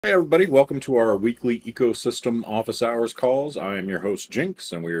Hey everybody, welcome to our weekly ecosystem office hours calls. I am your host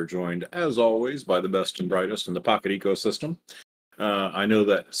Jinx, and we are joined as always by the best and brightest in the Pocket ecosystem. I know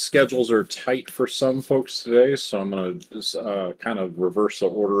that schedules are tight for some folks today, so I'm going to just kind of reverse the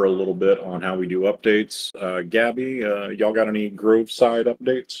order a little bit on how we do updates. Gabby, y'all got any Grove side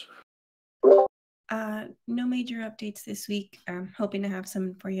updates? No major updates this week. I'm hoping to have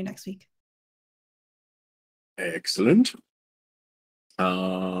some for you next week. Excellent.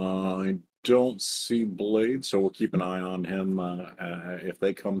 I don't see Blade, so we'll keep an eye on him if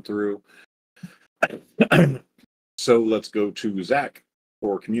they come through. So let's go to Zach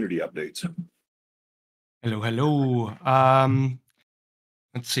for community updates. Hello.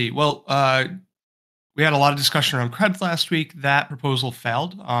 Let's see. Well, we had a lot of discussion around creds last week. That proposal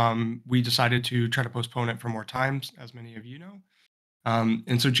failed. We decided to try to postpone it for more times, as many of you know.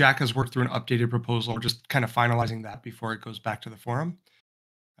 And so Jack has worked through an updated proposal, just kind of finalizing that before it goes back to the forum.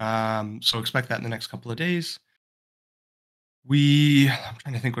 So expect that in the next couple of days. I'm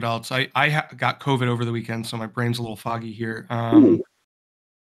trying to think what else. I got COVID over the weekend, so my brain's a little foggy here.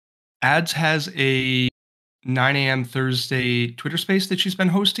 Ads has a 9 a.m. Thursday Twitter space that she's been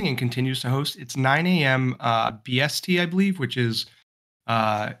hosting and continues to host. It's 9 a.m. BST, I believe, which is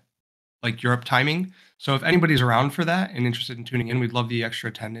like Europe timing. So if anybody's around for that and interested in tuning in, we'd love the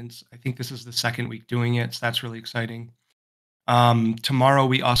extra attendance. I think this is the second week doing it, so that's really exciting. Tomorrow,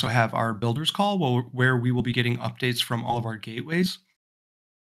 we also have our builders call where we will be getting updates from all of our gateways.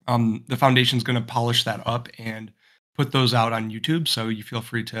 The foundation's going to polish that up and put those out on YouTube, so you feel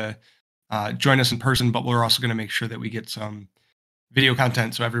free to join us in person, but we're also going to make sure that we get some video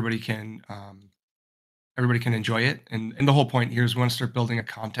content so everybody can enjoy it. And the whole point here is we want to start building a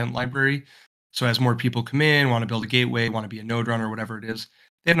content library. So as more people come in, want to build a gateway, want to be a node runner, whatever it is,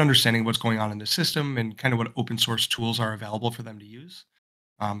 they have an understanding of what's going on in the system and kind of what open source tools are available for them to use.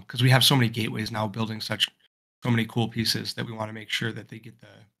 Because we have so many gateways now building so many cool pieces that we want to make sure that they get the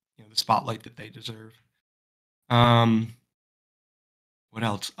spotlight that they deserve. What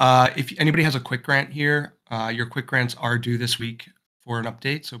else? If anybody has a quick grant here, your quick grants are due this week for an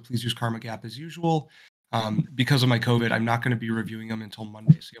update. So please use Karma Gap as usual. Because of my COVID, I'm not going to be reviewing them until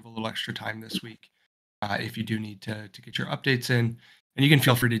Monday. So you have a little extra time this week if you do need to get your updates in. And you can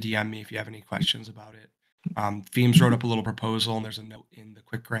feel free to DM me if you have any questions about it. Themes wrote up a little proposal, and there's a note in the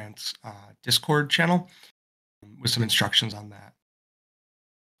quick grants Discord channel with some instructions on that.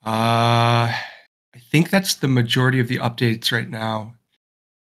 I think that's the majority of the updates right now.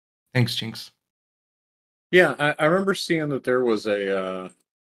 Thanks, Jinx. Yeah, I remember seeing that there was a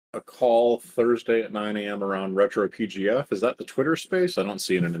call Thursday at 9 a.m. around Retro PGF. Is that the Twitter space? I don't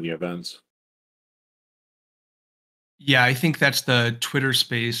see it in any events. Yeah, I think that's the Twitter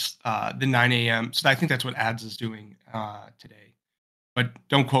space, the 9 a.m. So I think that's what Ads is doing today. But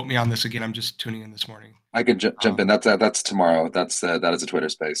don't quote me on this again. I'm just tuning in this morning. I could jump in. That's tomorrow. That is a Twitter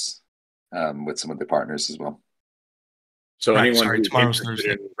space with some of the partners as well. So anyone who's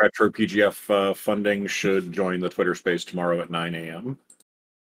interested in Retro PGF funding should join the Twitter space tomorrow at 9 a.m.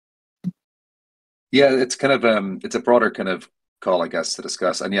 Yeah, it's kind of it's a broader kind of call, I guess, to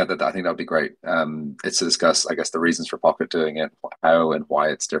discuss. And yeah, I think that would be great. It's to discuss, I guess, the reasons for Pocket doing it, how and why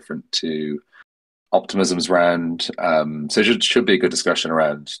it's different to Optimism's round. So it should be a good discussion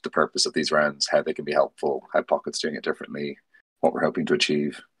around the purpose of these rounds, how they can be helpful, how Pocket's doing it differently, what we're hoping to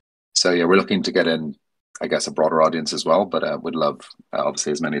achieve. So yeah, we're looking to get in, I guess, a broader audience as well, but would love,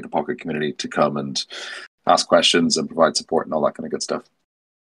 obviously, as many of the Pocket community to come and ask questions and provide support and all that kind of good stuff.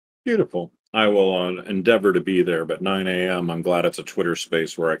 Beautiful. I will endeavor to be there, but 9 a.m., I'm glad it's a Twitter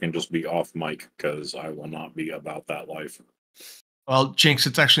space where I can just be off mic because I will not be about that life. Well, Jinx,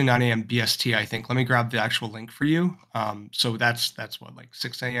 it's actually 9 a.m. BST, I think. Let me grab the actual link for you. So that's what, like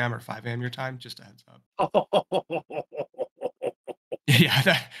 6 a.m. or 5 a.m. your time? Just a heads up.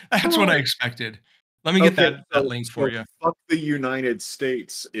 Yeah, that's what I expected. Let me get that link for you. Fuck the United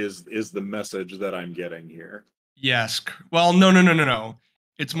States is the message that I'm getting here. Yes. Well, no.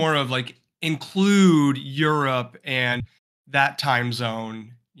 It's more of like include Europe and that time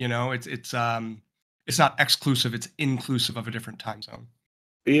zone. You know, it's not exclusive, it's inclusive of a different time zone.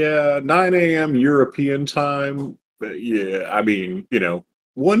 Yeah, 9 a.m. European time. But yeah, I mean,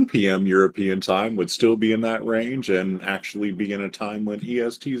 1 p.m. European time would still be in that range and actually be in a time when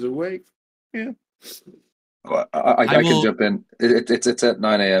EST's awake. Yeah. Well, I can jump in. It's at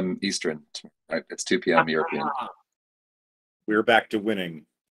 9 a.m. Eastern, right? It's 2 p.m. European. We're back to winning.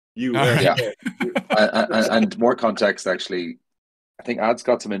 Yeah. And more context, actually, I think Ad's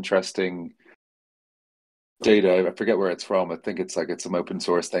got some interesting data. I forget where it's from. I think it's some open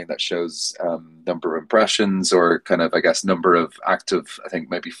source thing that shows number of impressions or kind of, I guess, number of active, I think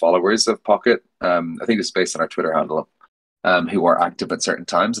maybe followers of Pocket. I think it's based on our Twitter handle, who are active at certain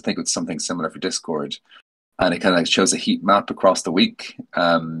times. I think it's something similar for Discord. And it kind of like shows a heat map across the week.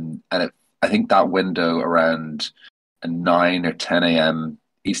 I think that window around 9 or 10 a.m.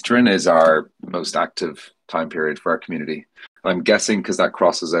 Eastern is our most active time period for our community. I'm guessing because that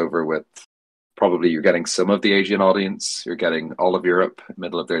crosses over with probably you're getting some of the Asian audience, you're getting all of Europe,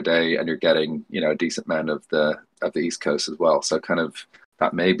 middle of their day, and you're getting, you know, a decent amount of the East Coast as well. So kind of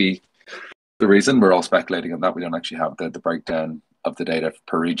that may be the reason. We're all speculating on that. We don't actually have the breakdown of the data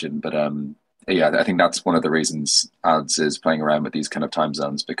per region, but yeah, I think that's one of the reasons ads is playing around with these kind of time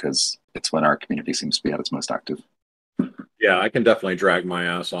zones, because it's when our community seems to be at its most active. Yeah, I can definitely drag my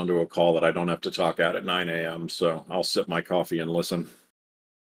ass onto a call that I don't have to talk at 9 a.m. So I'll sip my coffee and listen.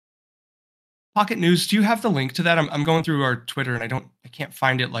 Pocket News, do you have the link to that? I'm going through our Twitter and I can't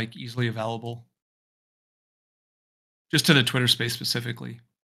find it like easily available. Just to the Twitter space specifically. If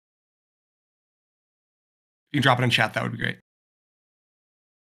you can drop it in chat, that would be great.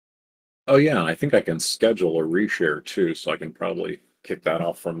 Oh yeah, I think I can schedule a reshare too, so I can probably kick that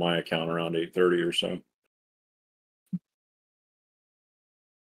off from my account around 8:30 or so.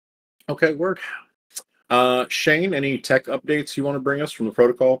 Okay, word. Shane, any tech updates you want to bring us from the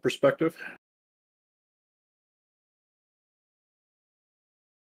protocol perspective?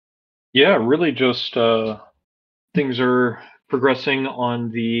 Yeah, really just things are progressing on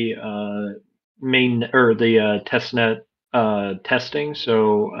the main or the testnet testing.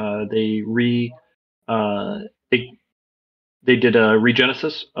 So they did a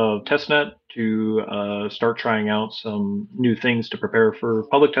regenesis of testnet to start trying out some new things to prepare for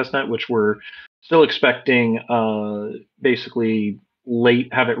public testnet, which we're still expecting basically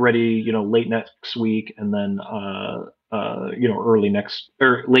have it ready, late next week, and then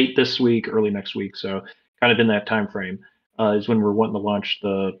late this week, early next week. So kind of in that time frame is when we're wanting to launch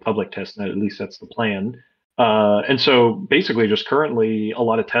the public testnet. At least that's the plan. And so basically just currently a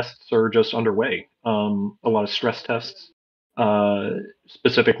lot of tests are just underway. A lot of stress tests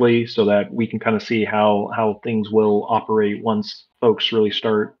specifically, so that we can kind of see how things will operate once folks really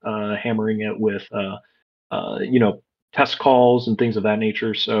start hammering it with test calls and things of that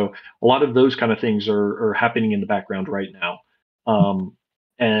nature. So a lot of those kind of things are happening in the background right now.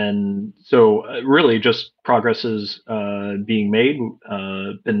 And so really just progress is being made.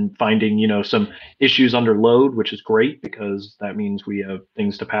 Been finding, some issues under load, which is great because that means we have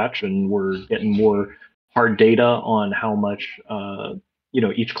things to patch and we're getting more hard data on how much,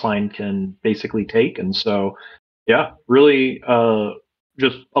 each client can basically take. And so, yeah, really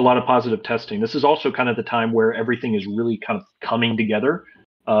just a lot of positive testing. This is also kind of the time where everything is really kind of coming together.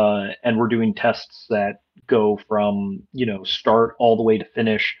 And we're doing tests that go from start all the way to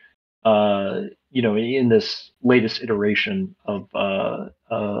finish in this latest iteration of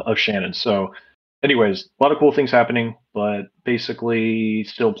Shannon. So anyways, a lot of cool things happening, but basically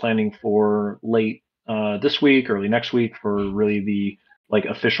still planning for late this week, early next week for really the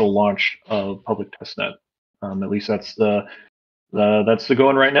official launch of public testnet. At least that's the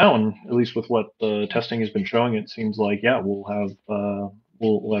going right now, and at least with what the testing has been showing, it seems like we'll have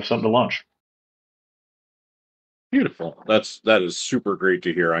something to launch. Beautiful. That is super great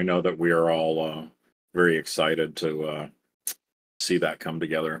to hear. I know that we are all very excited to see that come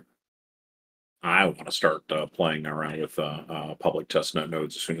together. I want to start playing around with public testnet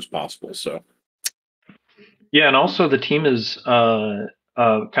nodes as soon as possible. So, yeah, and also the team is kind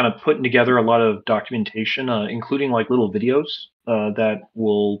of putting together a lot of documentation, including little videos that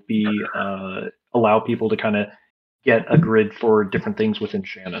will be allow people to kind of get a grid for different things within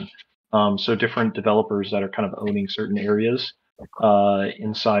Shannon. So different developers that are kind of owning certain areas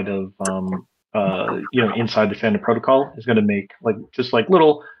inside of inside the Shannon protocol is going to make just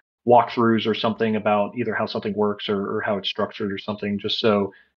little walkthroughs or something about either how something works or how it's structured or something, just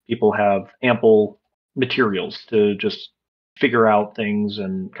so people have ample materials to just figure out things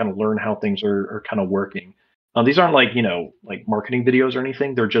and kind of learn how things are kind of working. These aren't like marketing videos or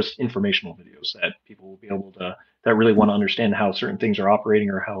anything. They're just informational videos that people will be able to, that really want to understand how certain things are operating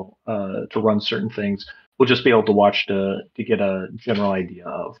or how to run certain things, will just be able to watch to get a general idea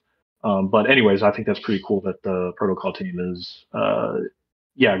of. But anyways, I think that's pretty cool that the protocol team is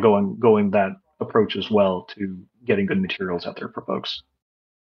going that approach as well to getting good materials out there for folks.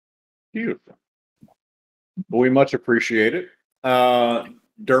 beautiful. Well, we much appreciate it.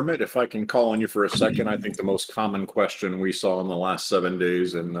 Dermot, if I can call on you for a second, I think the most common question we saw in the last 7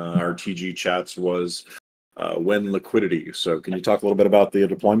 days in our TG chats was when liquidity. So can you talk a little bit about the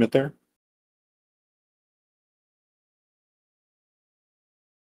deployment there?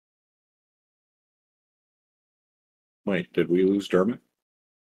 Wait, did we lose Dermot?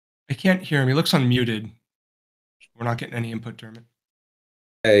 I can't hear him. He looks unmuted. We're not getting any input, Dermot.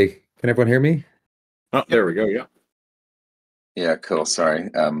 Hey, can everyone hear me? Oh, there we go. Yeah. Yeah, cool. Sorry.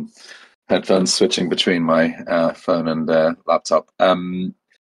 Headphones switching between my phone and laptop.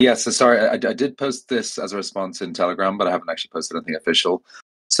 Yeah, so sorry, I did post this as a response in Telegram, but I haven't actually posted anything official.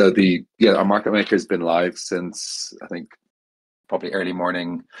 So our market maker has been live since I think probably early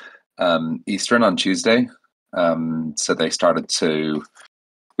morning Eastern on Tuesday. So they started to.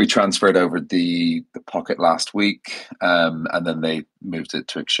 We transferred over the pocket last week, and then they moved it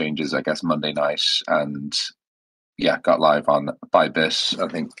to exchanges, I guess, Monday night, and got live on Bybit,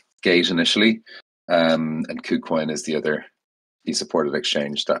 I think Gate initially, and KuCoin is the other supported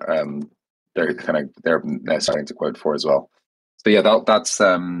exchange that they're now starting to quote for as well. So yeah, that's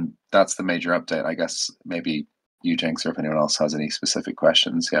the major update. I guess maybe you, Jinx, or if anyone else has any specific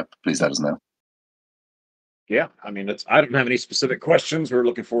questions, please let us know. Yeah, I mean, I don't have any specific questions. We're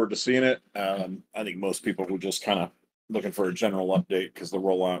looking forward to seeing it. I think most people were just kind of looking for a general update because the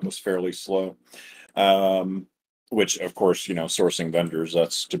rollout was fairly slow. Which, of course, sourcing vendors,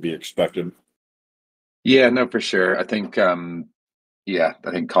 that's to be expected. Yeah, no, for sure. I think, I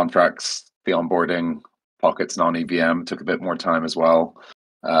think contracts, the onboarding, pockets, non-EVM took a bit more time as well.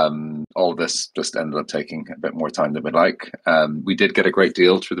 All of this just ended up taking a bit more time than we'd like. We did get a great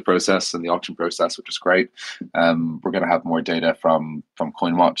deal through the process and the auction process, which is great. We're going to have more data from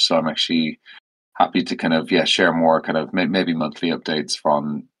CoinWatch, so I'm actually happy to kind of share more kind of maybe monthly updates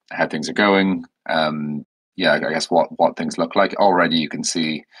from how things are going. I guess what things look like. Already you can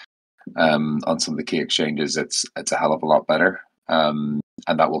see on some of the key exchanges it's a hell of a lot better, and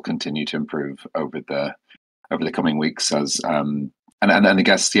that will continue to improve over the coming weeks as and I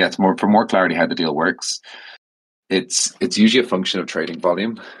guess it's more for more clarity how the deal works. It's usually a function of trading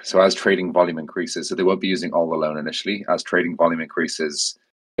volume. So as trading volume increases, so they won't be using all the loan initially. As trading volume increases,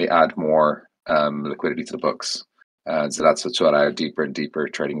 they add more liquidity to the books. So that's what's allowed deeper and deeper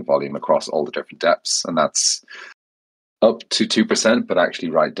trading volume across all the different depths, and that's up to 2%, but actually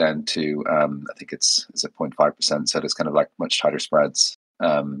right down to I think it's at 0.5%. So it's kind of like much tighter spreads,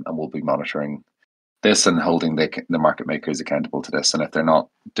 and we'll be monitoring this and holding the market makers accountable to this. And if they're not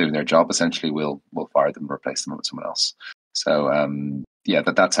doing their job, essentially we'll fire them and replace them with someone else. So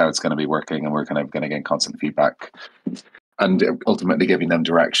that's how it's going to be working, and we're kind of going to get constant feedback and ultimately giving them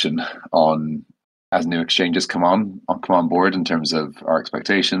direction on as new exchanges come on board in terms of our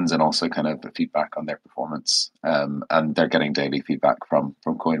expectations and also kind of the feedback on their performance. And they're getting daily feedback from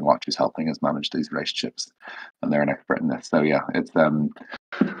CoinWatch, who's helping us manage these relationships, and they're an expert in this. So yeah, it's been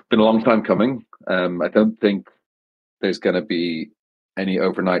a long time coming. I don't think there's going to be any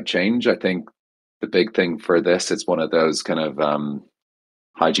overnight change. I think the big thing for this, it's one of those kind of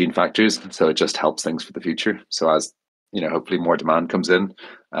hygiene factors. So it just helps things for the future. So as hopefully more demand comes in,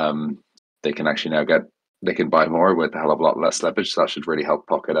 they can actually now they can buy more with a hell of a lot less slippage. So that should really help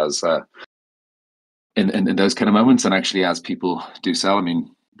Pocket as in those kind of moments. And actually, as people do sell, I mean,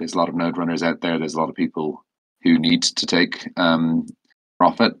 there's a lot of node runners out there. There's a lot of people who need to take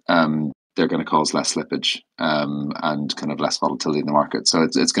profit. They're going to cause less slippage and kind of less volatility in the market. So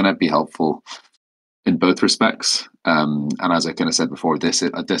it's going to be helpful in both respects. And as I kind of said before, this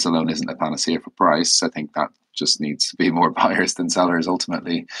alone isn't a panacea for price. I think that just needs to be more buyers than sellers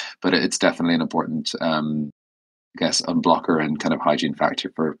ultimately. But it's definitely an important, I guess, unblocker and kind of hygiene factor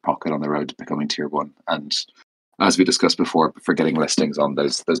for Pocket on the road to becoming tier one. And as we discussed before, for getting listings on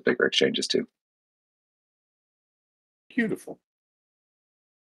those bigger exchanges too. Beautiful.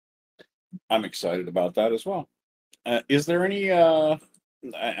 I'm excited about that as well. Is there any, and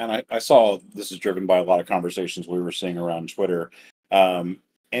I saw this is driven by a lot of conversations we were seeing around Twitter,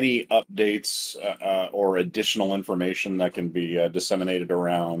 any updates or additional information that can be disseminated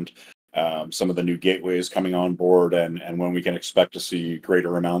around some of the new gateways coming on board and when we can expect to see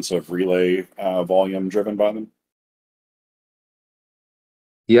greater amounts of relay volume driven by them?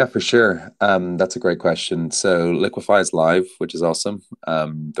 Yeah, for sure. That's a great question. So Liquify is live, which is awesome.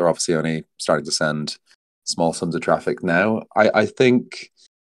 They're obviously only starting to send small sums of traffic now. I think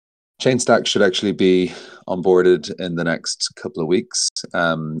Chainstack should actually be onboarded in the next couple of weeks.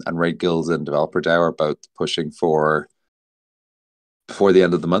 And Raid Guilds and Developer DAO are both pushing for before the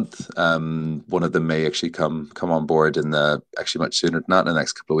end of the month. One of them may actually come on board actually much sooner than that, in the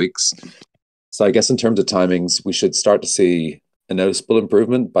next couple of weeks. So I guess in terms of timings, we should start to see a noticeable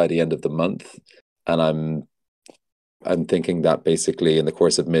improvement by the end of the month, and I'm thinking that basically in the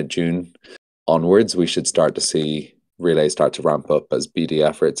course of mid-June onwards, we should start to see relays start to ramp up as BD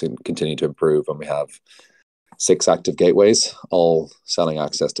efforts and continue to improve, and we have 6 active gateways all selling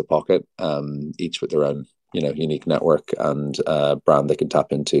access to Pocket, each with their own unique network and brand they can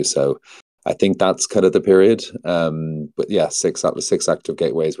tap into. So I think that's kind of the period. But yeah, six active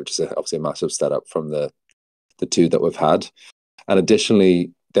gateways, which is obviously a massive step up from the two that we've had. And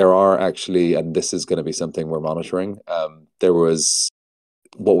additionally, there are actually, and this is going to be something we're monitoring. There was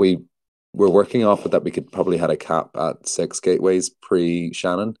what we were working off with, that we could probably had a cap at 6 gateways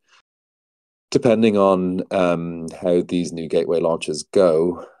pre-Shannon. Depending on how these new gateway launches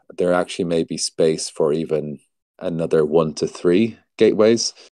go, there actually may be space for even another 1 to 3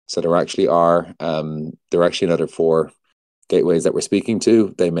 gateways. So there actually are another 4 gateways that we're speaking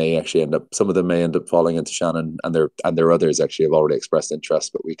to. They may actually some of them may end up falling into Shannon, and there are others actually have already expressed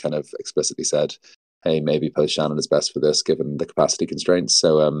interest, but we kind of explicitly said, hey, maybe post Shannon is best for this given the capacity constraints.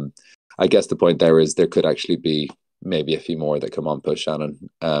 So I guess the point there is there could actually be maybe a few more that come on post Shannon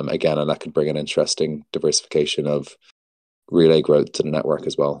again, and that could bring an interesting diversification of relay growth to the network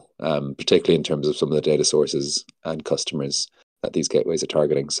as well, particularly in terms of some of the data sources and customers that these gateways are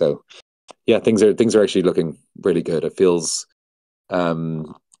targeting. So yeah, things are actually looking really good. It feels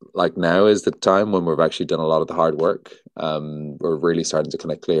like now is the time when we've actually done a lot of the hard work. We're really starting to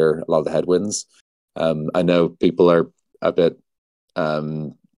kind of clear a lot of the headwinds. I know people are a bit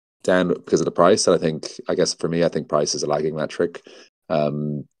down because of the price, and I guess for me, I think price is a lagging metric.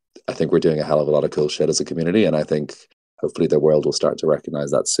 I think we're doing a hell of a lot of cool shit as a community, and I think hopefully the world will start to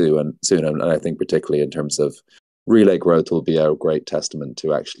recognize that soon. And I think particularly in terms of relay growth will be a great testament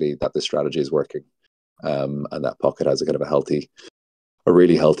to actually that the strategy is working, and that Pocket has a kind of a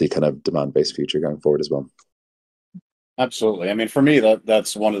really healthy kind of demand-based future going forward as well. Absolutely. I mean, for me,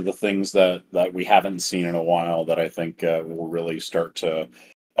 that's one of the things that we haven't seen in a while that I think will really start to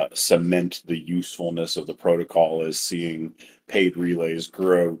cement the usefulness of the protocol, is seeing paid relays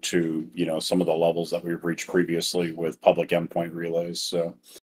grow to some of the levels that we've reached previously with public endpoint relays. So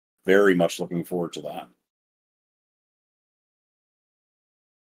very much looking forward to that.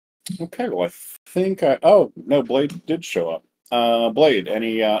 Okay, well, I think oh no, Blade did show up. Blade,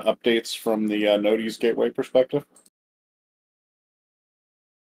 any updates from the Nodies gateway perspective?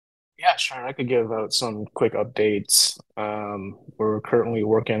 Yeah, sure. I could give out some quick updates. We're currently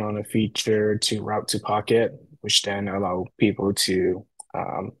working on a feature to route to Pocket, which then allow people to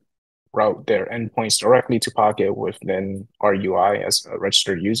route their endpoints directly to Pocket within our UI as a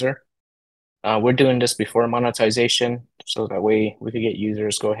registered user. We're doing this before monetization, so that way we could get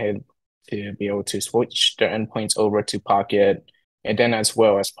users go ahead to be able to switch their endpoints over to Pocket. And then as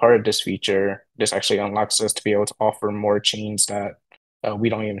well, as part of this feature, this actually unlocks us to be able to offer more chains that we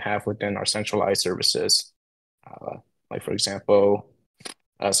don't even have within our centralized services. Like for example,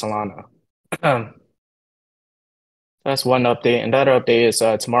 Solana. That's one update. And the other update is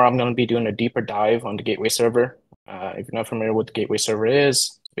tomorrow I'm going to be doing a deeper dive on the gateway server. If you're not familiar with what the gateway server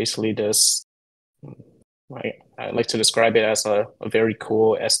is, basically this, I like to describe it as a very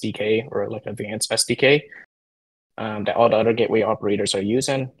cool SDK, or like advanced SDK that all the other gateway operators are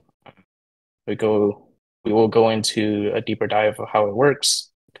using. We will go into a deeper dive of how it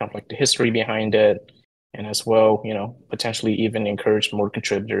works, kind of like the history behind it, and as well, potentially even encourage more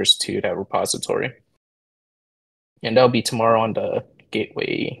contributors to that repository. And that'll be tomorrow on the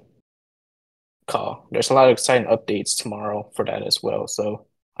gateway call. There's a lot of exciting updates tomorrow for that as well. So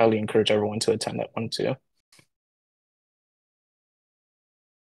highly encourage everyone to attend that one too.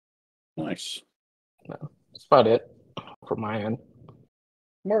 Nice. That's about it from my end.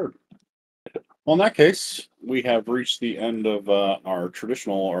 Word. Well, in that case, we have reached the end of our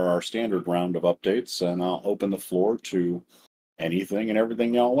traditional or our standard round of updates, and I'll open the floor to anything and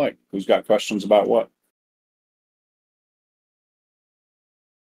everything y'all like. Who's got questions about what?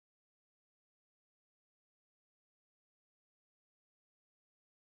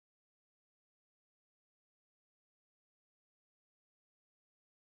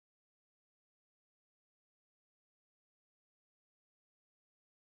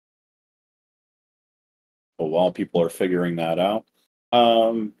 Well, while people are figuring that out,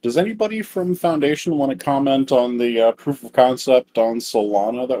 does anybody from Foundation want to comment on the proof of concept on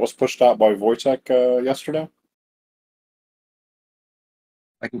Solana that was pushed out by Wojtek yesterday?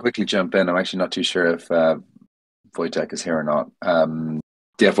 I can quickly jump in. I'm actually not too sure if Wojtek is here or not.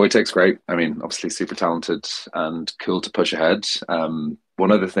 Yeah, Wojtek's great. I mean, obviously super talented and cool to push ahead. One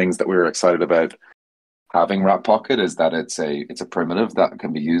of the things that we were excited about having Wrap Pocket is that it's a primitive that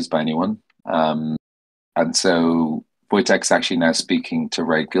can be used by anyone. And so Wojtek's actually now speaking to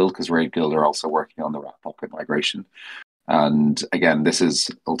Raid Guild, because Raid Guild are also working on the Wrap Pocket migration. And again, this is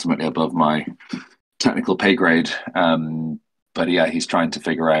ultimately above my technical pay grade. But yeah, he's trying to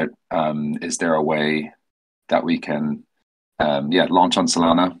figure out, is there a way that we can launch on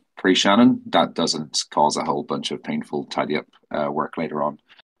Solana, pre-Shannon, that doesn't cause a whole bunch of painful tidy up work later on.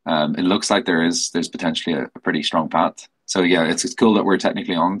 It looks like there's potentially a pretty strong path. So yeah, it's cool that we're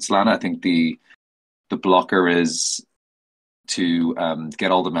technically on Solana. I think the blocker is to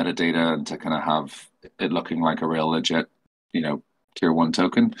get all the metadata and to kind of have it looking like a real legit, tier 1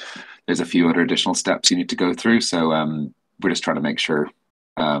 token. There's a few other additional steps you need to go through. So we're just trying to make sure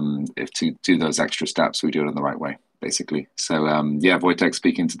if to do those extra steps, we do it in the right way, basically. So yeah, Wojtek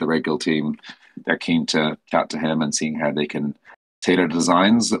speaking to the Regular team, they're keen to chat to him and seeing how they can tailor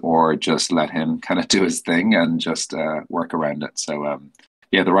designs or just let him kind of do his thing and just work around it. So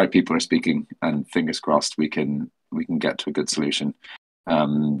yeah, the right people are speaking, and fingers crossed we can get to a good solution.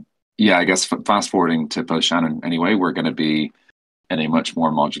 Yeah, I guess fast forwarding to post Shannon anyway, we're going to be in a much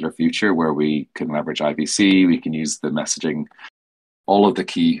more modular future where we can leverage IBC, we can use the messaging, all of the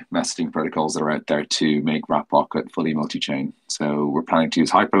key messaging protocols that are out there to make Wrap-Pocket fully multi-chain. So we're planning to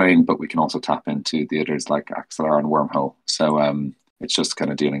use Hyperlane, but we can also tap into the others like Axelar and Wormhole. So it's just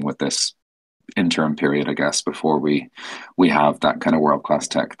kind of dealing with this interim period, I guess, before we have that kind of world-class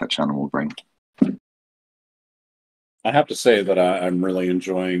tech that Shannon will bring. I have to say that I'm really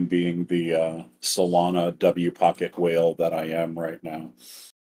enjoying being the Solana W Pocket whale that I am right now,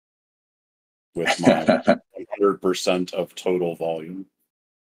 with my 100% of total volume.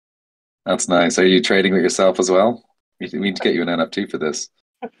 That's nice. Are you trading with yourself as well? We need to get you an NFT for this.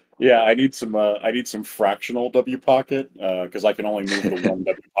 Yeah, I need some fractional W Pocket because I can only move the one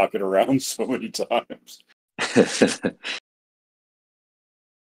W Pocket around so many times.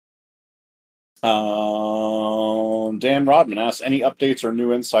 Dan Rodman asks, any updates or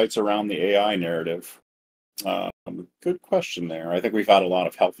new insights around the AI narrative? Good question there. I think we've had a lot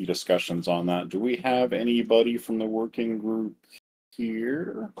of healthy discussions on that. Do we have anybody from the working group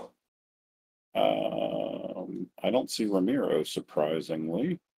here? I don't see Ramiro,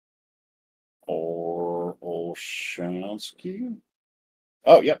 surprisingly. Or Olshansky.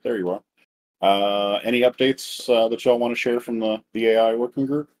 Oh, yep, there you are. Any updates that y'all want to share from the AI working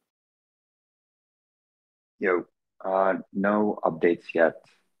group? No updates yet,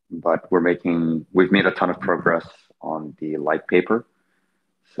 but we've made a ton of progress on the light paper.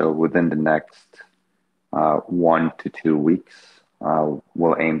 So within the next 1 to 2 weeks,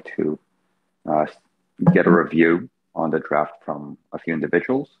 we'll aim to get a review on the draft from a few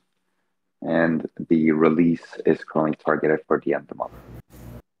individuals, and the release is currently targeted for the end of the month.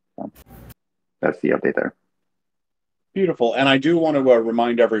 So that's the update there. Beautiful. And I do want to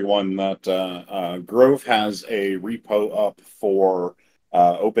remind everyone that Grove has a repo up for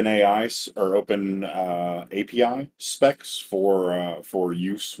OpenAI or Open API specs for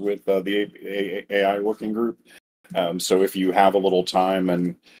use with the AI working group. So if you have a little time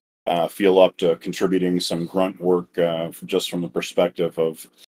and feel up to contributing some grunt work just from the perspective of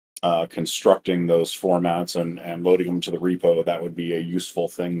constructing those formats and loading them to the repo, that would be a useful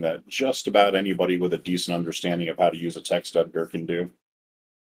thing that just about anybody with a decent understanding of how to use a text editor can do.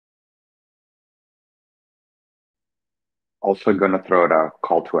 Also going to throw out a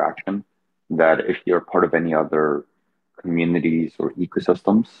call to action that if you're part of any other communities or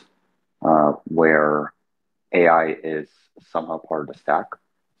ecosystems where AI is somehow part of the stack.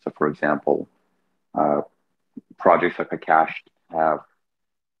 So for example, projects like Akash have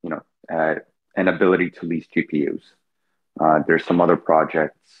an ability to lease GPUs. There's some other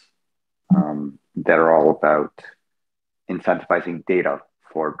projects that are all about incentivizing data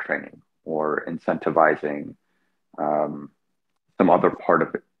for training or incentivizing some other part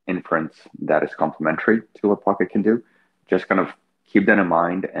of inference that is complementary to what Pocket can do. Just kind of keep that in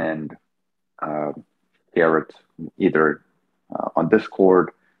mind and share it either on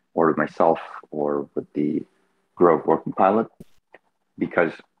Discord or with myself or with the Grove working pilot,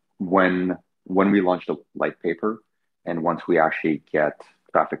 because when we launch the light paper and once we actually get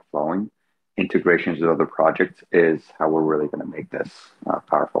traffic flowing, integrations with other projects is how we're really going to make this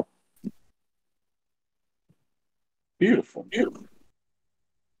powerful. Beautiful.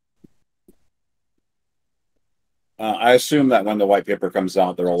 I assume that when the white paper comes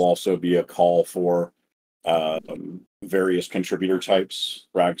out, there will also be a call for various contributor types,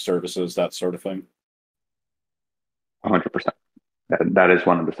 RAG services, that sort of thing. 100%. That is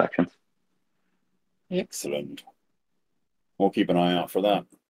one of the sections. Excellent. We'll keep an eye out for that.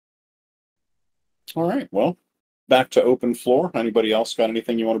 All right. Well, back to open floor. Anybody else got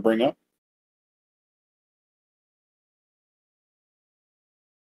anything you want to bring up?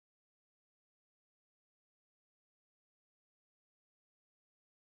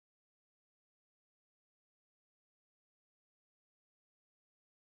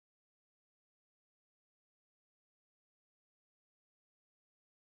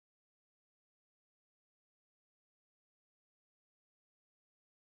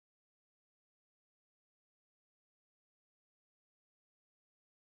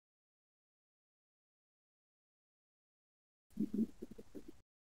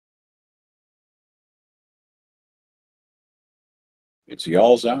 it's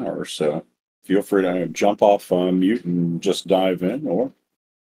y'all's hour, so feel free to jump off mute and just dive in, or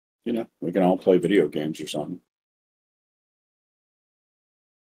we can all play video games or something.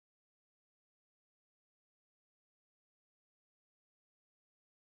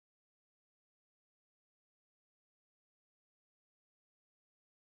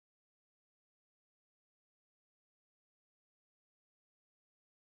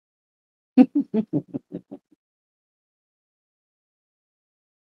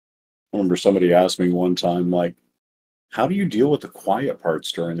 I remember somebody asked me one time, like, how do you deal with the quiet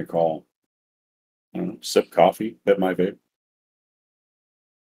parts during the call? I don't know, sip coffee, hit my vape.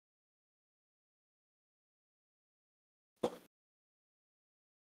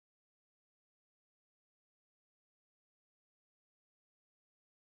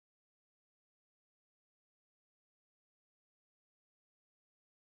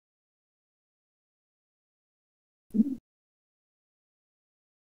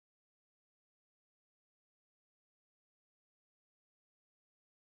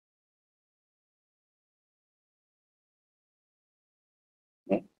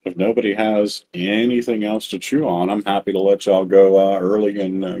 Well, if nobody has anything else to chew on, I'm happy to let y'all go early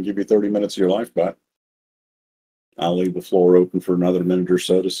and give you 30 minutes of your life back. I'll leave the floor open for another minute or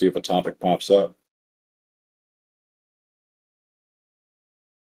so to see if a topic pops up.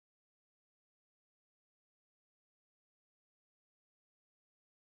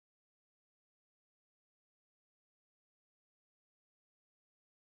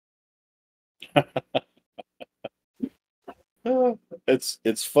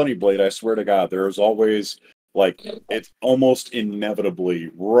 It's funny, Blade. I swear to God, there's always like it's almost inevitably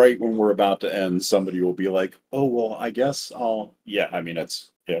right when we're about to end, somebody will be like, "Oh well, I guess I'll." Yeah, I mean,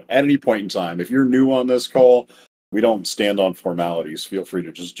 it's at any point in time. If you're new on this call, we don't stand on formalities. Feel free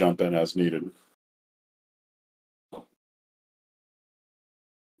to just jump in as needed.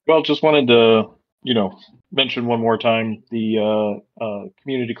 Well, just wanted to, mention one more time the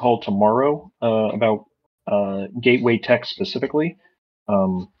community call tomorrow about gateway tech specifically. I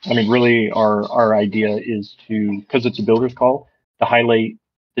mean, really, our idea is to, because it's a builder's call, to highlight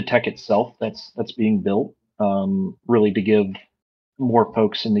the tech itself that's being built, really to give more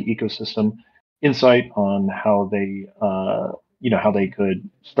folks in the ecosystem insight on how they, how they could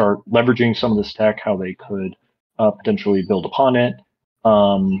start leveraging some of this tech, how they could potentially build upon it,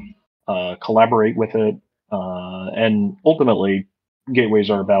 collaborate with it, and ultimately, gateways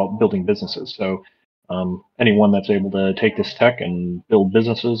are about building businesses. So anyone that's able to take this tech and build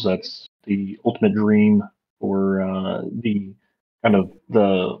businesses, that's the ultimate dream for the kind of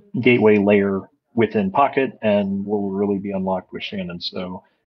the gateway layer within Pocket, and will really be unlocked with Shannon. So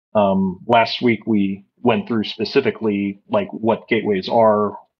last week we went through specifically like what gateways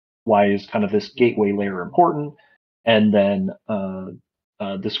are, why is kind of this gateway layer important, and then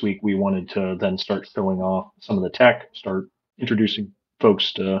this week we wanted to then start showing off some of the tech, start introducing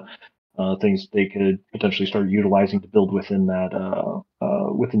folks to things they could potentially start utilizing to build within that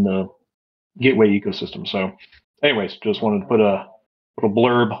within the gateway ecosystem. So, anyways, just wanted to put a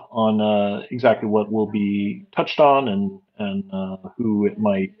blurb on exactly what will be touched on and who it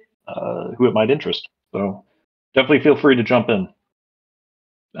might interest. So, definitely feel free to jump in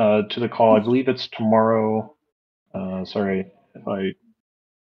to the call. I believe it's tomorrow. Sorry if I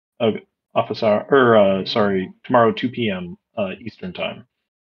office hour or sorry, tomorrow 2 p.m. Eastern time.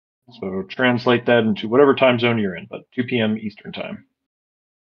 So translate that into whatever time zone you're in, but 2 p.m. Eastern time.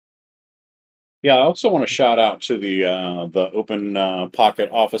 Yeah, I also want to shout out to the open Pocket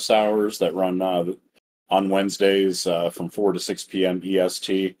office hours that run on Wednesdays from 4 to 6 p.m.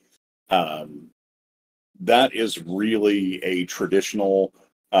 EST. That is really a traditional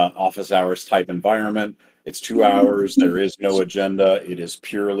office hours type environment. It's 2 hours. There is no agenda. It is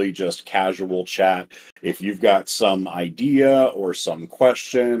purely just casual chat. If you've got some idea or some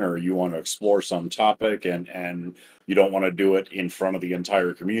question, or you want to explore some topic and you don't want to do it in front of the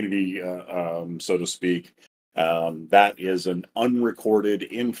entire community, so to speak, that is an unrecorded,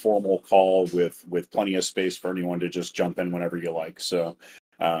 informal call with plenty of space for anyone to just jump in whenever you like. So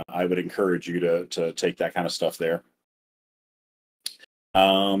I would encourage you to take that kind of stuff there.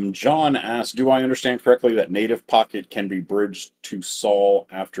 John asked, do I understand correctly that native Pocket can be bridged to Sol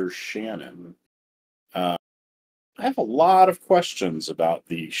after Shannon? I have a lot of questions about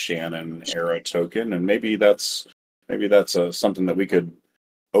the Shannon era token, and maybe that's something that we could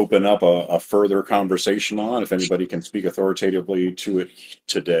open up a further conversation on if anybody can speak authoritatively to it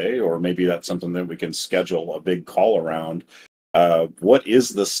today, or maybe that's something that we can schedule a big call around. What is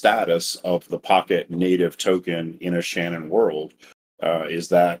the status of the Pocket native token in a Shannon world? Is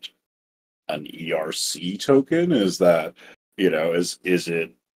that an ERC token? Is that Is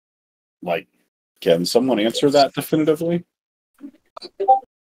it like, can someone answer that definitively?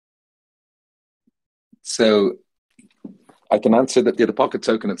 So I can answer that. Yeah, the Pocket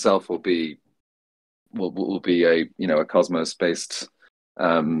token itself will be a Cosmos based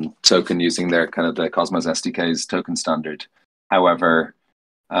token using their kind of the Cosmos SDK's token standard. However,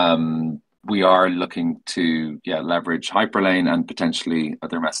 we are looking to leverage Hyperlane and potentially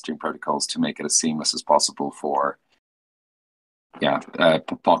other messaging protocols to make it as seamless as possible for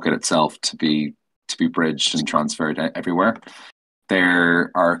Pocket itself to be bridged and transferred everywhere.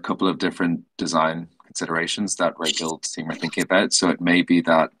 There are a couple of different design considerations that Ray Gould's team are thinking about. So it may be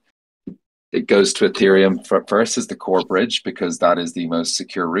that it goes to Ethereum first as the core bridge, because that is the most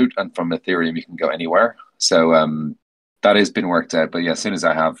secure route, and from Ethereum you can go anywhere. So that has been worked out. But yeah, as soon as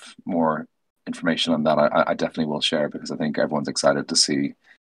I have more information on that, I definitely will share, because I think everyone's excited to see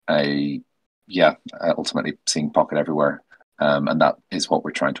ultimately seeing Pocket everywhere, and that is what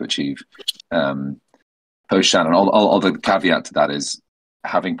we're trying to achieve. Post Shannon, all the caveat to that is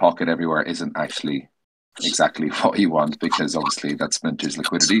having Pocket everywhere isn't actually exactly what you want, because obviously that splinters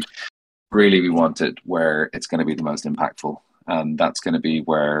liquidity. Really, we want it where it's going to be the most impactful, and that's going to be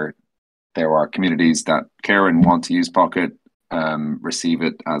where there are communities that care and want to use Pocket, receive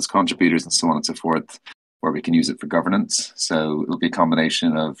it as contributors and so on and so forth, where we can use it for governance. So it'll be a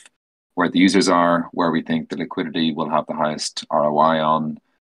combination of where the users are, where we think the liquidity will have the highest ROI on,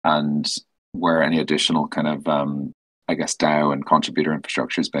 and where any additional kind of, DAO and contributor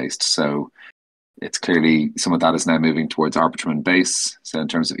infrastructure is based. So it's clearly some of that is now moving towards Arbitrum and Base. So in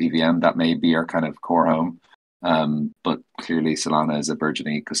terms of EVM, that may be our kind of core home. But clearly Solana is a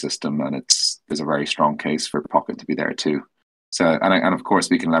burgeoning ecosystem, and there's a very strong case for Pocket to be there too. So, and of course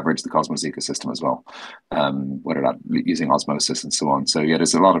we can leverage the Cosmos ecosystem as well, whether that using osmosis and so on. So yeah,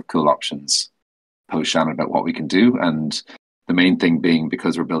 there's a lot of cool options post Shannon about what we can do. And the main thing being,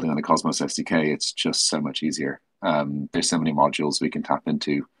 because we're building on the Cosmos SDK, it's just so much easier. There's so many modules we can tap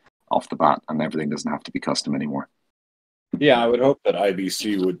into off the bat, and everything doesn't have to be custom anymore. Yeah, I would hope that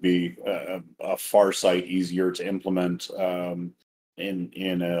IBC would be a far sight easier to implement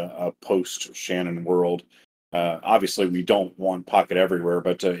in a post Shannon world. Obviously, we don't want Pocket everywhere,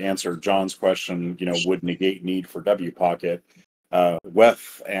 but to answer John's question, would negate need for W Pocket.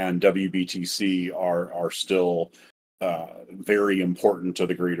 WEF and WBTC are still very important to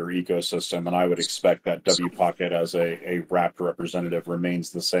the greater ecosystem, and I would expect that W Pocket as a wrapped representative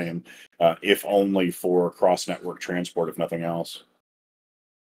remains the same, if only for cross-network transport, if nothing else.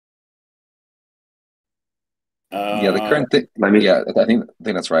 The current thing. I think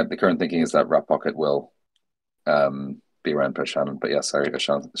that's right. The current thinking is that Wrap Pocket will be around per Shannon. But yeah, sorry,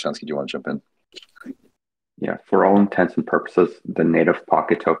 Shansky, do you want to jump in? Yeah, for all intents and purposes, the native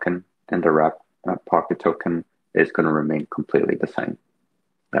Pocket token and the Wrap Pocket token is going to remain completely the same.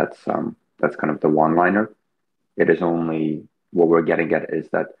 That's kind of the one-liner. It is only what we're getting at is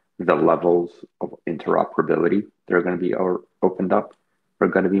that the levels of interoperability that are going to be opened up are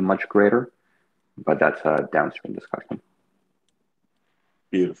going to be much greater, but that's a downstream discussion.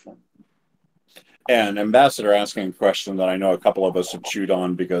 Beautiful. And Ambassador asking a question that I know a couple of us have chewed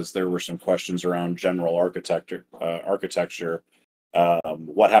on, because there were some questions around general architecture.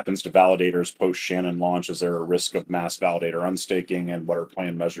 What happens to validators post Shannon launch? Is there a risk of mass validator unstaking, and what are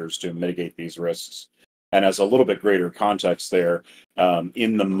planned measures to mitigate these risks? And as a little bit greater context there,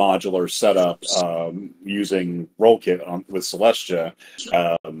 in the modular setup using Rollkit with Celestia,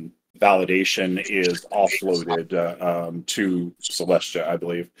 validation is offloaded to Celestia, I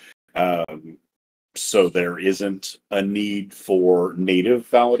believe. So there isn't a need for native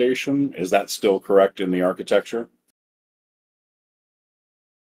validation. Is that still correct in the architecture?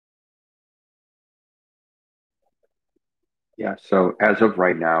 Yeah, so as of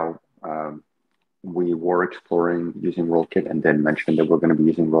right now, we were exploring using Rollkit and then mentioned that we're going to be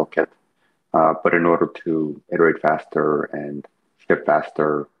using Rollkit. But in order to iterate faster and ship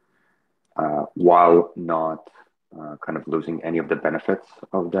faster, while not kind of losing any of the benefits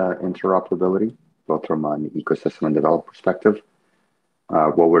of the interoperability, both from an ecosystem and developer perspective,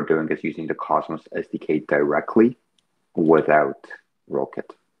 what we're doing is using the Cosmos SDK directly without Rollkit.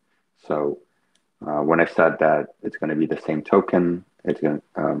 So when I said that it's going to be the same token, it's going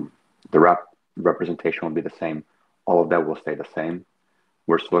the representation will be the same. All of that will stay the same.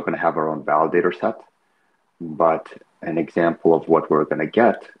 We're still going to have our own validator set, but an example of what we're going to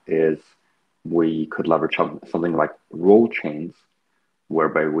get is we could leverage something like roll chains,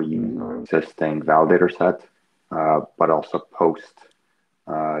 whereby we use our existing validator set, but also post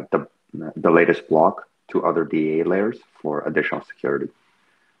the latest block to other DA layers for additional security.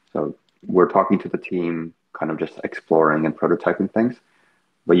 So we're talking to the team kind of just exploring and prototyping things.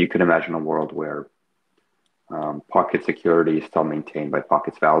 But you could imagine a world where Pocket security is still maintained by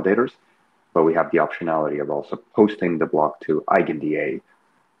Pocket's validators, but we have the optionality of also posting the block to EigenDA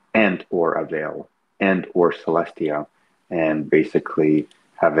and or Avail and or Celestia, and basically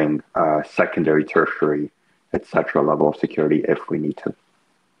having a secondary, tertiary, etc. level of security if we need to.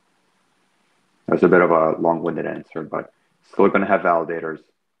 That's a bit of a long-winded answer, but still going to have validators,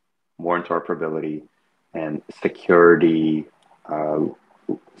 more interoperability, and security.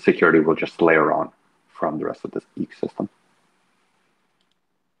 Security will just layer on from the rest of this ecosystem.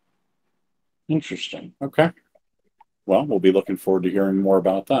 Interesting. Okay. Well, we'll be looking forward to hearing more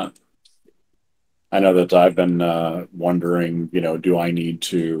about that. I know that I've been wondering, do I need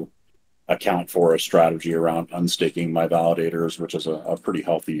to account for a strategy around unstaking my validators, which is a pretty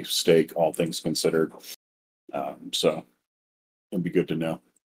healthy stake, all things considered. So it'd be good to know.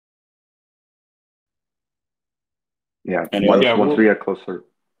 Yeah. Once we get closer,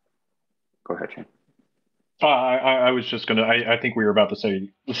 go ahead, Shane. I was just gonna. I think we were about to say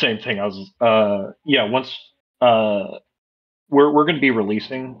the same thing. I was. Once we're going to be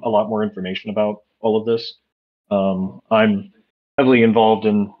releasing a lot more information about all of this. I'm heavily involved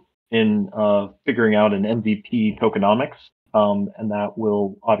in figuring out an MVP tokenomics, and that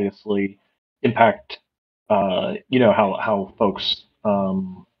will obviously impact how folks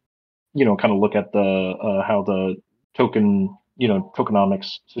kind of look at the how the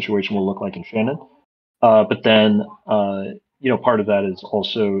tokenomics situation will look like in Shannon. But then part of that is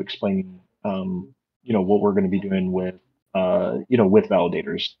also explaining what we're going to be doing with with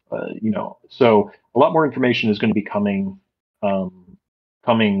validators. So a lot more information is going to be coming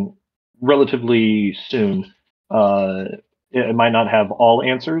relatively soon. It might not have all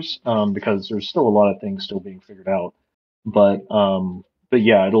answers because there's still a lot of things still being figured out. But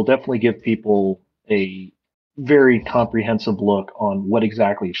yeah, it'll definitely give people a very comprehensive look on what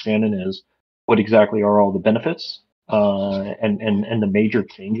exactly Shannon is, what exactly are all the benefits, and the major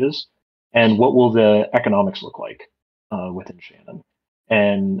changes, and what will the economics look like within Shannon.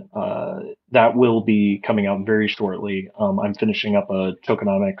 And that will be coming out very shortly. I'm finishing up a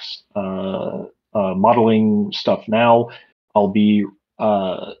tokenomics modeling stuff now. I'll be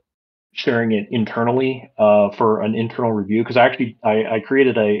sharing it internally for an internal review, because I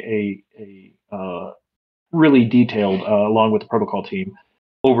created a really detailed, along with the protocol team,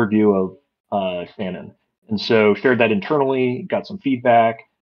 overview of Shannon. And so shared that internally, got some feedback.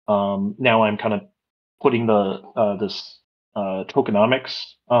 Now I'm kind of putting this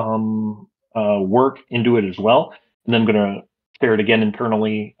tokenomics work into it as well. And then I'm going to share it again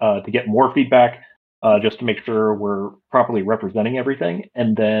internally to get more feedback, just to make sure we're properly representing everything.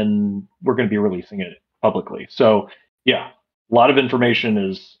 And then we're going to be releasing it publicly. So yeah, a lot of information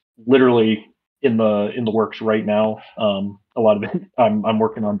is literally in the works right now. A lot of it I'm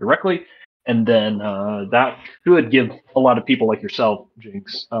working on directly. And then that should give a lot of people like yourself,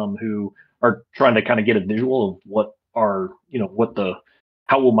 Jinx, who are trying to kind of get a visual of what are,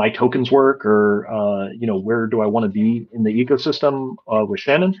 how will my tokens work, or, where do I want to be in the ecosystem with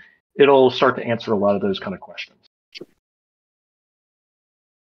Shannon? It'll start to answer a lot of those kind of questions.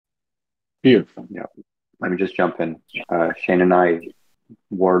 Beautiful. Yeah. Let me just jump in. Shane and I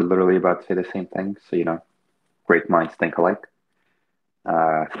were literally about to say the same thing. So, great minds think alike.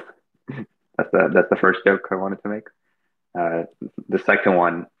 That's the first joke I wanted to make. The second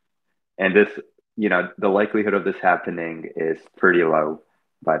one, and this, the likelihood of this happening is pretty low,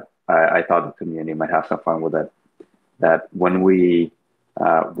 but I thought the community might have some fun with it. That when we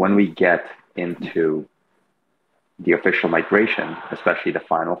get into the official migration, especially the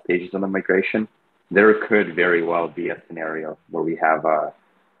final stages of the migration, there could very well be a scenario where we have a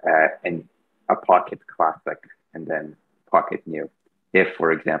Pocket Classic and then Pocket New. If,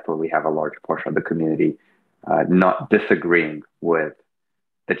 for example, we have a large portion of the community not disagreeing with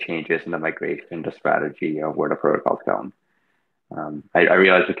the changes in the migration, the strategy of where the protocol's going. I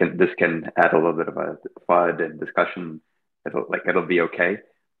realize this can add a little bit of a FUD and discussion. It'll be okay,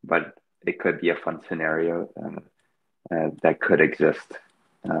 but it could be a fun scenario that could exist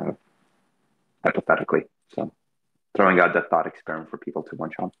hypothetically. So throwing out that thought experiment for people to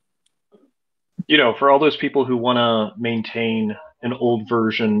munch on. For all those people who want to maintain an old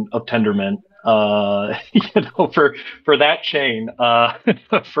version of Tendermint, for that chain,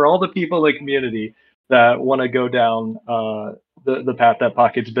 for all the people in the community that want to go down the path that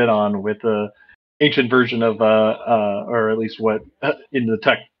Pocket's been on with the ancient version of, or at least what in the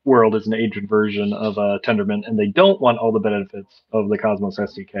tech world is an ancient version of Tendermint, and they don't want all the benefits of the Cosmos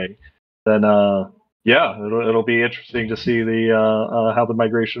SDK, then yeah, it'll be interesting to see the how the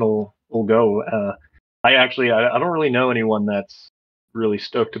migration will go. I don't really know anyone that's really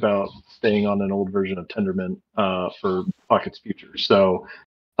stoked about staying on an old version of Tendermint for Pocket's future. So,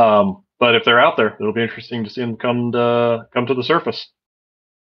 but if they're out there, it'll be interesting to see them come to the surface.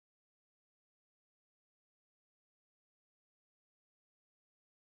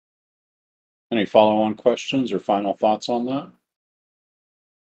 Any follow-on questions or final thoughts on that?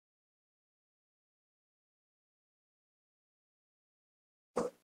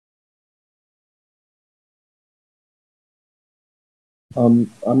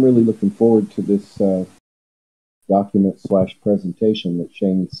 I'm really looking forward to this document/presentation that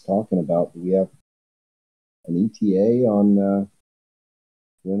Shane's talking about. Do we have an ETA on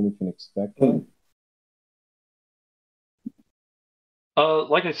when we can expect it?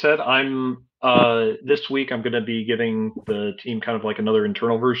 Like I said, I'm this week I'm going to be giving the team kind of like another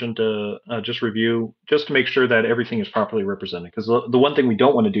internal version to just review, just to make sure that everything is properly represented. Because the one thing we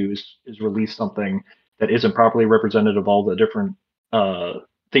don't want to do is release something that isn't properly representative of all the different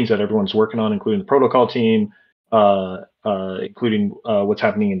things that everyone's working on, including the protocol team, including what's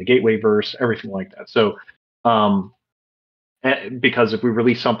happening in the gateway verse, everything like that. So, because if we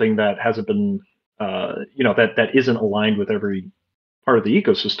release something that hasn't been, that isn't aligned with every part of the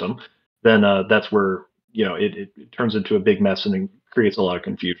ecosystem, then that's where it turns into a big mess and it creates a lot of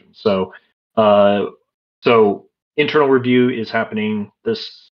confusion. So, so internal review is happening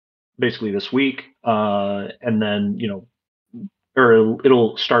basically this week, and then or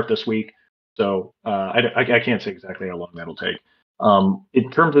it'll start this week. So I can't say exactly how long that'll take. In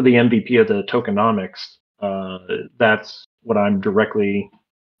terms of the MVP of the tokenomics, that's what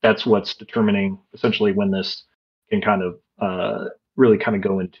that's what's determining essentially when this can kind of really kind of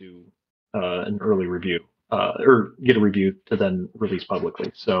go into an early review or get a review to then release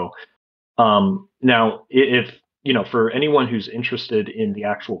publicly. So now, if for anyone who's interested in the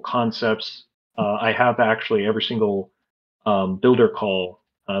actual concepts, I have actually every single builder call,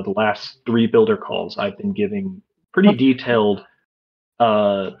 the last 3 builder calls, I've been giving pretty detailed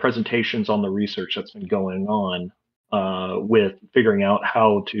presentations on the research that's been going on with figuring out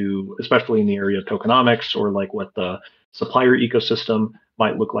how to, especially in the area of tokenomics or like what the supplier ecosystem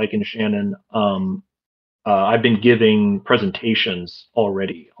might look like in Shannon. I've been giving presentations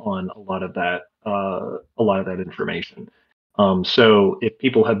already on a lot of that information. So if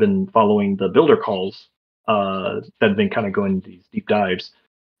people have been following the builder calls that have been kind of going into these deep dives,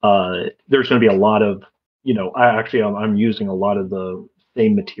 there's going to be a lot of, I'm using a lot of the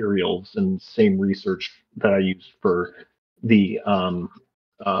same materials and same research that I use for the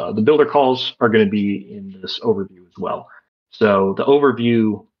builder calls are going to be in this overview as well. So the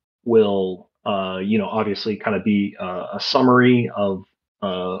overview will, obviously kind of be a summary of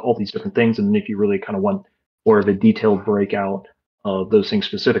all these different things. And if you really kind of want more of a detailed breakout of those things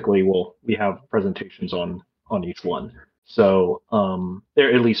specifically, well, we have presentations on each one. So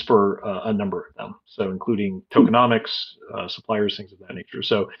there, at least for a number of them. So including tokenomics, suppliers, things of that nature.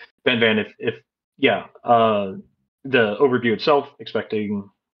 So Van, if the overview itself, expecting,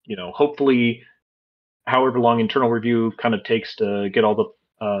 hopefully however long internal review kind of takes to get all the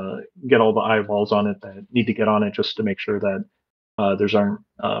eyeballs on it that need to get on it, just to make sure that there's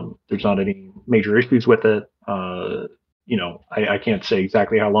not any major issues with it. I can't say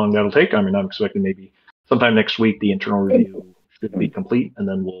exactly how long that'll take. I mean, I'm expecting maybe sometime next week the internal review should be complete, and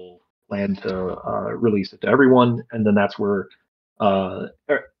then we'll plan to release it to everyone. And then that's where where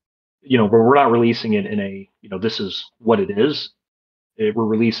we're not releasing it in a this is what it is. We're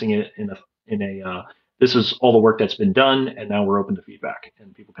releasing it in a this is all the work that's been done, and now we're open to feedback,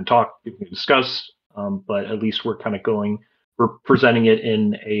 and people can talk, people can discuss, but at least we're presenting it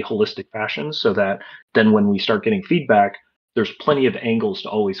in a holistic fashion, so that then when we start getting feedback, there's plenty of angles to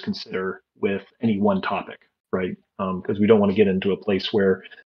always consider with any one topic, right? Because we don't want to get into a place where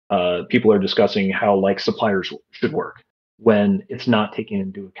people are discussing how like suppliers should work when it's not taking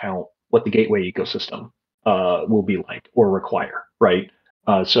into account what the gateway ecosystem will be like or require, right?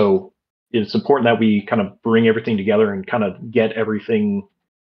 So it's important that we kind of bring everything together and kind of get everything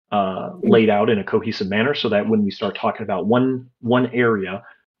laid out in a cohesive manner, so that when we start talking about one area,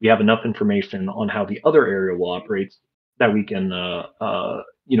 we have enough information on how the other area will operate, that we can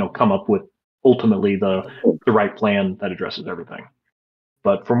come up with ultimately the right plan that addresses everything.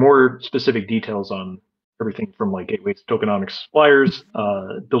 But for more specific details on everything from like gateways, tokenomics, suppliers,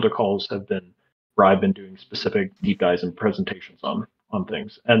 builder calls have been where I've been doing specific deep dives and presentations on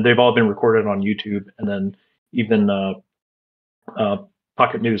things, and they've all been recorded on YouTube. And then even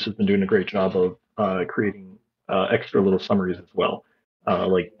Pocket News has been doing a great job of creating extra little summaries as well,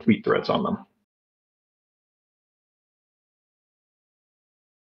 like tweet threads on them.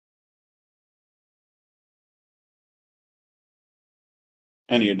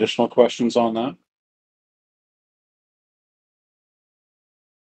 Any additional questions on that?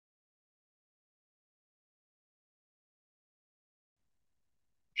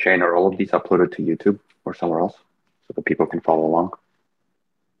 Shane, are all of these uploaded to YouTube or somewhere else so that people can follow along?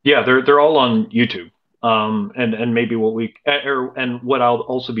 Yeah, they're all on YouTube. And maybe what I'll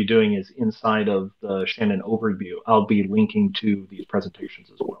also be doing is inside of the Shannon overview, I'll be linking to these presentations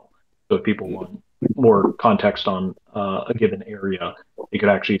as well. So if people want more context on a given area, they could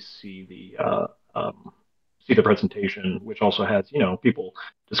actually see the presentation, which also has people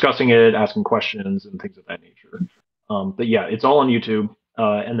discussing it, asking questions, and things of that nature. But yeah, it's all on YouTube,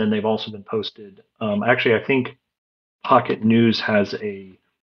 and then they've also been posted. Actually, I think Pocket News has a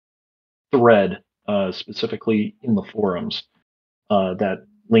thread specifically in the forums that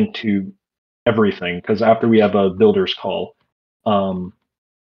link to everything, because after we have a builders call,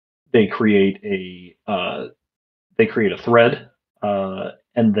 they create a thread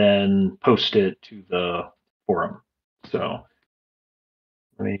and then post it to the forum. So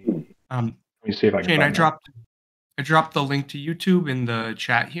let me see if I can Shane, find that. I dropped the link to YouTube in the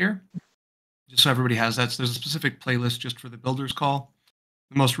chat here, just so everybody has that. So there's a specific playlist just for the builders call.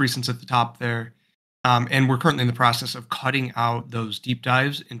 The most recent's at the top there. And we're currently in the process of cutting out those deep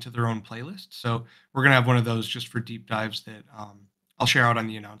dives into their own playlist. So we're going to have one of those just for deep dives that I'll share out on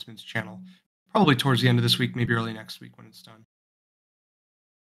the announcements channel, probably towards the end of this week, maybe early next week when it's done.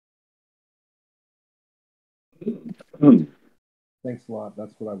 Thanks a lot.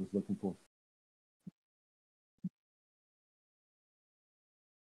 That's what I was looking for.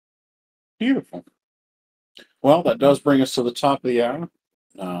 Beautiful. Well, that does bring us to the top of the hour.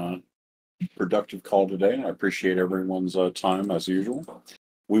 Productive call today, and I appreciate everyone's time as usual.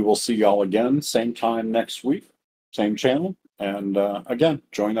 We will see y'all again, same time next week, same channel, and again,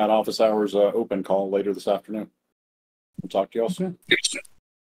 join that office hours open call later this afternoon. We'll talk to y'all soon.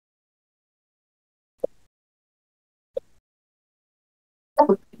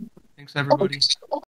 Thanks, everybody.